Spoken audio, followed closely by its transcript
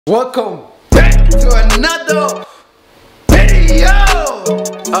Welcome back to another video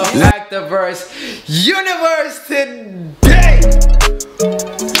of Activerse Universe today.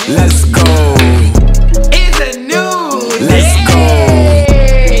 Let's go. It's a new Let's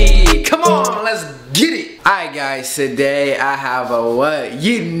day. Come on, let's get it. Alright guys, today I have a what?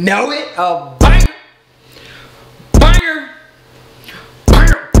 You know it, a banger,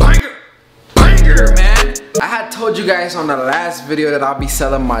 man. I had told you guys on the last video that I'll be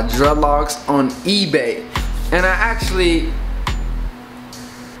selling my dreadlocks on eBay, and I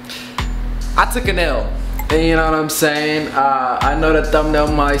took an L. And you know what I'm saying? I know the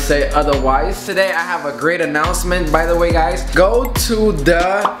thumbnail might say otherwise. Today I have a great announcement, by the way, guys. Go to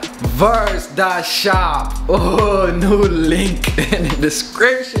the verse.shop. Oh, new link in the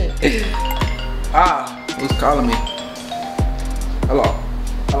description. Who's calling me? Hello?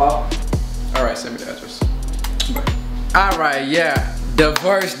 Hello? Alright, send me the address. Alright, yeah,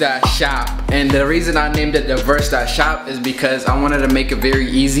 Diverse.shop. And the reason I named it Diverse.shop is because I wanted to make it very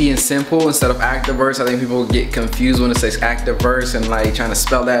easy and simple instead of Activerse. I think people get confused when it says Activerse and like trying to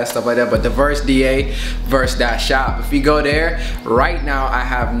spell that, stuff like that. But Diverse, D-A, Verse.shop. If you go there, right now I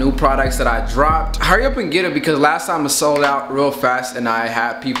have new products that I dropped. Hurry up and get it, because last time it sold out real fast and I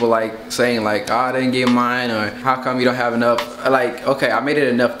had people like saying like, oh, I didn't get mine, or how come you don't have enough? Like, okay, I made it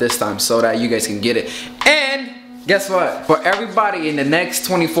enough this time so that you guys can get it. And guess what? For everybody in the next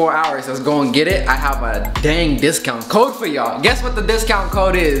 24 hours that's going to get it, I have a dang discount code for y'all. Guess what the discount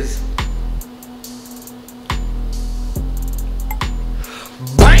code is?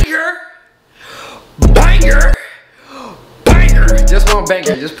 Banger! Banger! Banger! Just one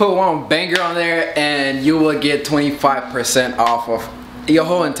banger. Just put one banger on there and you will get 25% off of your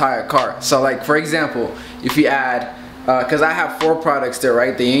whole entire cart. So like, for example, if you add because I have 4 products there,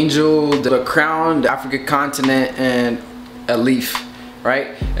 right? The angel, the crown, the African continent, and a leaf,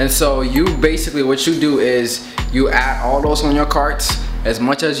 right? And so you basically, what you do is you add all those on your carts as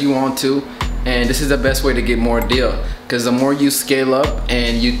much as you want to, and this is the best way to get more deal, because the more you scale up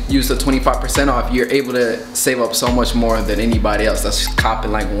and you use the 25% off, you're able to save up so much more than anybody else that's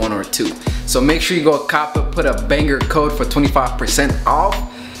copping like 1 or 2. So make sure you go cop it, put a banger code for 25% off.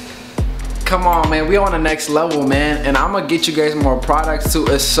 Come on, man, we on the next level, man, and I'm gonna get you guys more products too.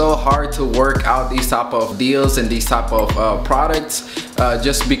 It's so hard to work out these type of deals and these type of products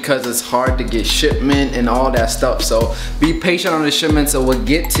just because it's hard to get shipment and all that stuff. So be patient on the shipments, it will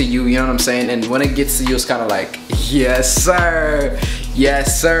get to you, you know what I'm saying? And when it gets to you, it's kind of like, yes sir,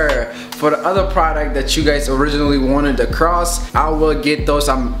 yes sir. For the other product that you guys originally wanted to cross, I will get those.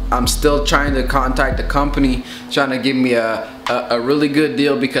 I'm still trying to contact the company, trying to give me a really good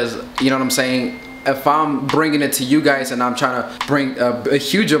deal, because you know what I'm saying, if I'm bringing it to you guys and I'm trying to bring a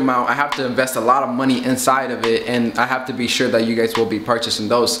huge amount, I have to invest a lot of money inside of it, and I have to be sure that you guys will be purchasing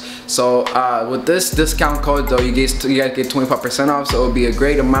those. So with this discount code though, you guys get 25% off, so it'll be a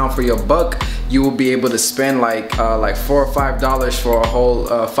great amount for your buck. You will be able to spend like $4 or $5 for a whole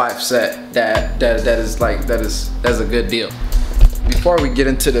 5 set. That's a good deal. Before we get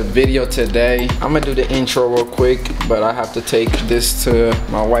into the video today, I'm gonna do the intro real quick, but I have to take this to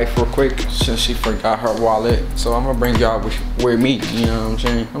my wife real quick since she forgot her wallet. So I'm gonna bring y'all with me, you know what I'm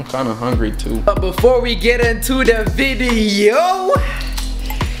saying? I'm kind of hungry too. But before we get into the video,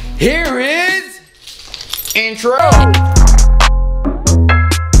 here is intro.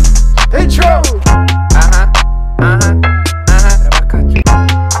 Intro.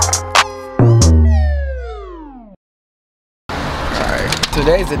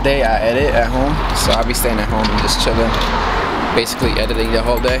 Today's the day I edit at home, so I'll be staying at home and just chilling, basically editing the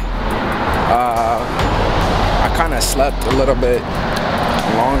whole day. I kind of slept a little bit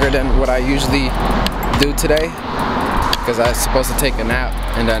longer than what I usually do today, because I was supposed to take a nap,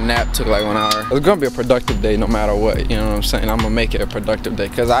 and that nap took like 1 hour. It's gonna be a productive day no matter what, you know what I'm saying? I'm gonna make it a productive day,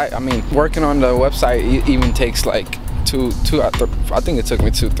 because I mean, working on the website even takes like I think it took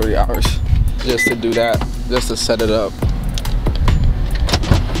me 2-3 hours just to do that, just to set it up.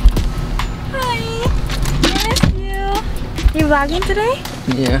 You vlogging today?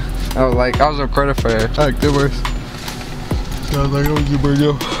 Yeah, I was recording for Activerse. So I was like, oh, you bring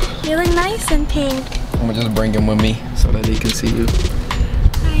you. You look nice in pink. I'm gonna just bring him with me so that he can see you.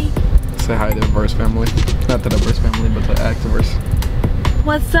 Hi. Say hi to the Verse family. Not to the Verse family, but the Activerse.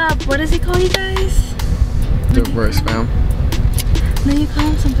 What's up? What does he call you guys? The Verse fam. No, you call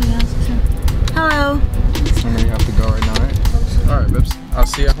him something else too. Hello. I know you have to go right now, right? Alright, babes. I'll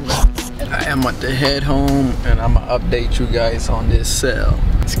see you at home. I am at the head home, and I'm gonna update you guys on this sale.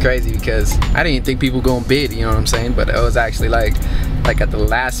 It's crazy because I didn't even think people gonna bid, you know what I'm saying? But it was actually like at the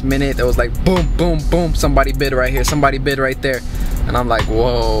last minute, it was like boom, boom, boom, somebody bid right here, somebody bid right there. And I'm like,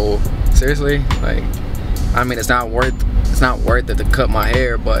 whoa, seriously? Like, I mean, it's not worth it to cut my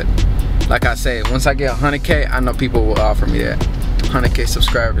hair, but like I say, once I get 100K, I know people will offer me that. 100K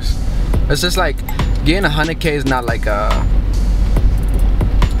subscribers. It's just like getting 100K is not like a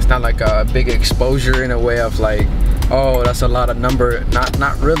big exposure in a way of like, oh, that's a lot of number.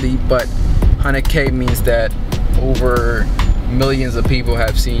 Not really, but 100K means that over millions of people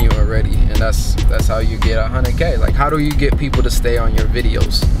have seen you already, and that's how you get 100K. Like, how do you get people to stay on your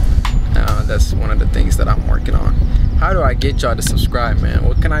videos? That's one of the things that I'm working on. How do I get y'all to subscribe, man?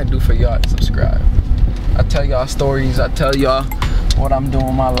 What can I do for y'all to subscribe? I tell y'all stories. I tell y'all what I'm doing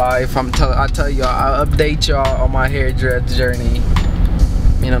in my life. I tell y'all, I update y'all on my hair dreads journey.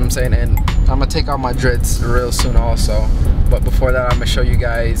 You know what I'm saying? And I'm gonna take out my dreads real soon also. But before that, I'm gonna show you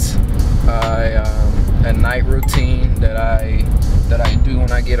guys a night routine that I do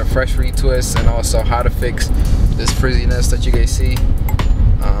when I get a fresh retwist, and also how to fix this frizziness that you guys see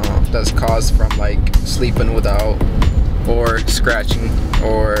that's caused from like sleeping without or scratching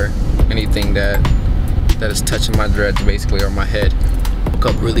or anything that is touching my dreads basically, or my head. Woke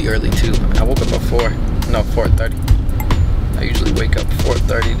up really early too. I woke up at 4:30. I usually wake up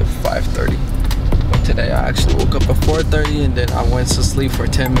 4:30 to 5:30. But today I actually woke up at 4:30, and then I went to sleep for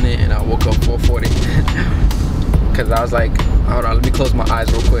 10 minutes and I woke up 4:40. Cause I was like, hold on, let me close my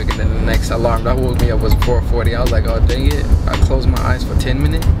eyes real quick, and then the next alarm that woke me up was 4:40. I was like, oh dang it, I closed my eyes for 10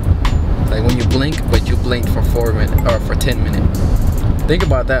 minutes. Like when you blink, but you blinked for 4 minutes or for 10 minutes. Think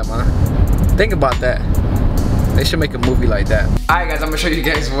about that, man. Think about that. They should make a movie like that. Alright guys, I'm gonna show you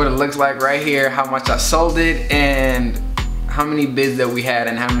guys what it looks like right here, how much I sold it, and how many bids that we had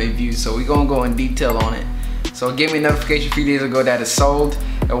and how many views. So we're gonna go in detail on it. So it gave me a notification a few days ago that it's sold.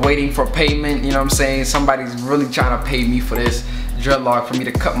 They're waiting for payment, you know what I'm saying? Somebody's really trying to pay me for this dreadlock, for me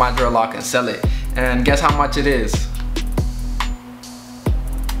to cut my dreadlock and sell it. And guess how much it is?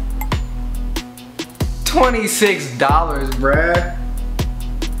 $26, bruh.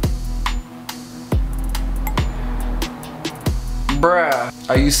 Bruh,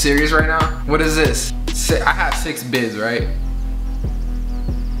 are you serious right now? What is this? I had 6 bids, right?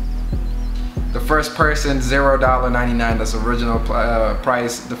 The first person, $0.99, that's original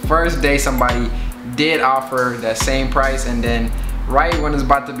price. The first day somebody did offer that same price, and then right when it's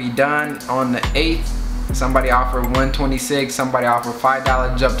about to be done on the 8th, somebody offered $126, somebody offered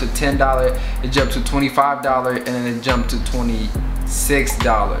 $5, jumped to $10, it jumped to $25, and then it jumped to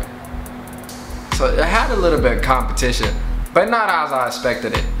 $26. So it had a little bit of competition, but not as I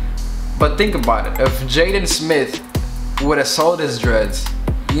expected it. But think about it, if Jaden Smith would have sold his dreads,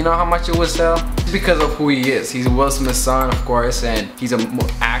 you know how much it would sell? Because of who he is. He's Will Smith's son, of course, and he's an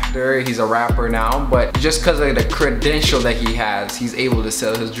actor, he's a rapper now, but just because of the credential that he has, he's able to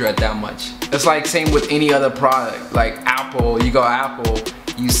sell his dread that much. It's like same with any other product, like Apple. You go Apple,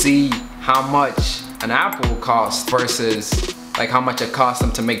 you see how much an Apple costs versus like how much it costs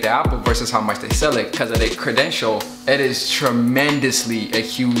them to make the Apple versus how much they sell it. Because of their credential, it is tremendously a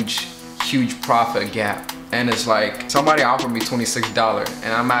huge profit gap. And it's like, somebody offered me $26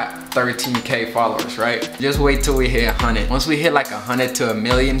 and I'm at 13K followers, right? Just wait till we hit 100. Once we hit like 100 to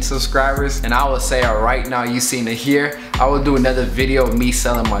 1,000,000 subscribers, and I will say right now, you seen it here, I will do another video of me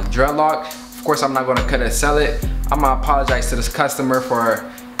selling my dreadlock. Of course, I'm not gonna cut it and sell it. I'm gonna apologize to this customer for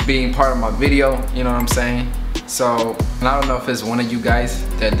being part of my video, you know what I'm saying? So, and I don't know if it's one of you guys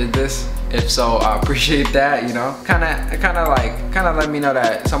that did this. If so, I appreciate that, you know. Kinda let me know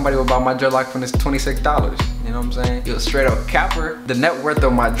that somebody will buy my dreadlock for this $26, you know what I'm saying? You're straight up capper. The net worth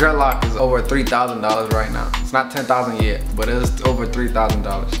of my dreadlock is over $3,000 right now. It's not $10,000 yet, but it is over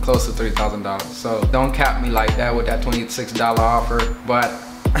 $3,000, close to $3,000. So don't cap me like that with that $26 offer. But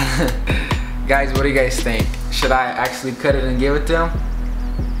guys, what do you guys think? Should I actually cut it and give it to him?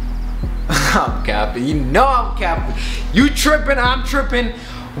 I'm capping, you know I'm capping. You tripping, I'm tripping.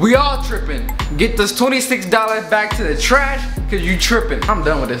 We all tripping. Get this $26 back to the trash, cause you tripping. I'm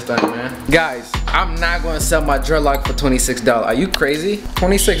done with this thing, man. Guys, I'm not gonna sell my dreadlock for $26. Are you crazy?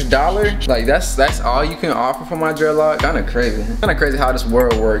 $26? Like that's all you can offer for my dreadlock? Kinda crazy. Kinda crazy how this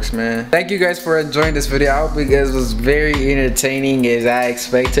world works, man. Thank you guys for enjoying this video. I hope you guys was very entertaining as I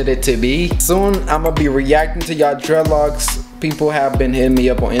expected it to be. Soon I'm gonna be reacting to y'all dreadlocks. People have been hitting me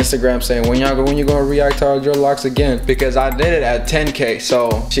up on Instagram saying, when you gonna react to our dreadlocks again? Because I did it at 10K, so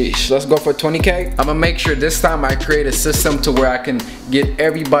sheesh, let's go for 20K. I'm gonna make sure this time I create a system to where I can get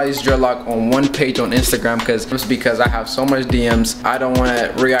everybody's dreadlock on one page on Instagram, because I have so much DMs. I don't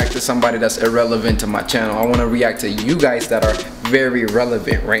wanna react to somebody that's irrelevant to my channel. I wanna react to you guys that are very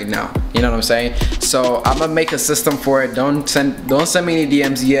relevant right now. You know what I'm saying? So I'm gonna make a system for it. Don't send me any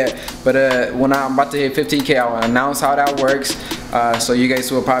DMs yet, but when I'm about to hit 15K, I'll announce how that works. So you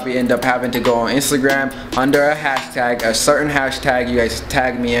guys will probably end up having to go on Instagram under a hashtag, a certain hashtag. You guys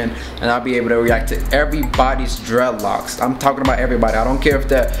tag me in, and I'll be able to react to everybody's dreadlocks. I'm talking about everybody. I don't care if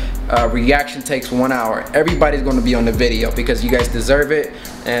the reaction takes 1 hour. Everybody's going to be on the video because you guys deserve it,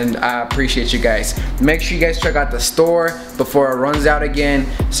 and I appreciate you guys. Make sure you guys check out the store before it runs out again,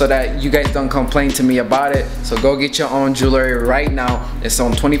 so that you guys don't complain to me about it. So go get your own jewelry right now. It's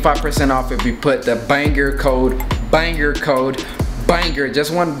on 25% off if you put the banger code, banger,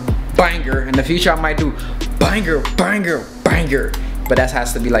 just one banger. In the future I might do banger, but that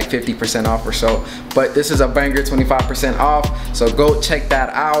has to be like 50% off or so. But this is a banger, 25% off. So go check that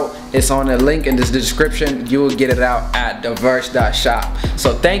out. It's on the link in this description. You will get it out at diverse.shop.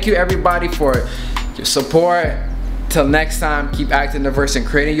 So thank you everybody for your support. Till next time, keep acting diverse and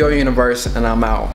creating your universe, and I'm out.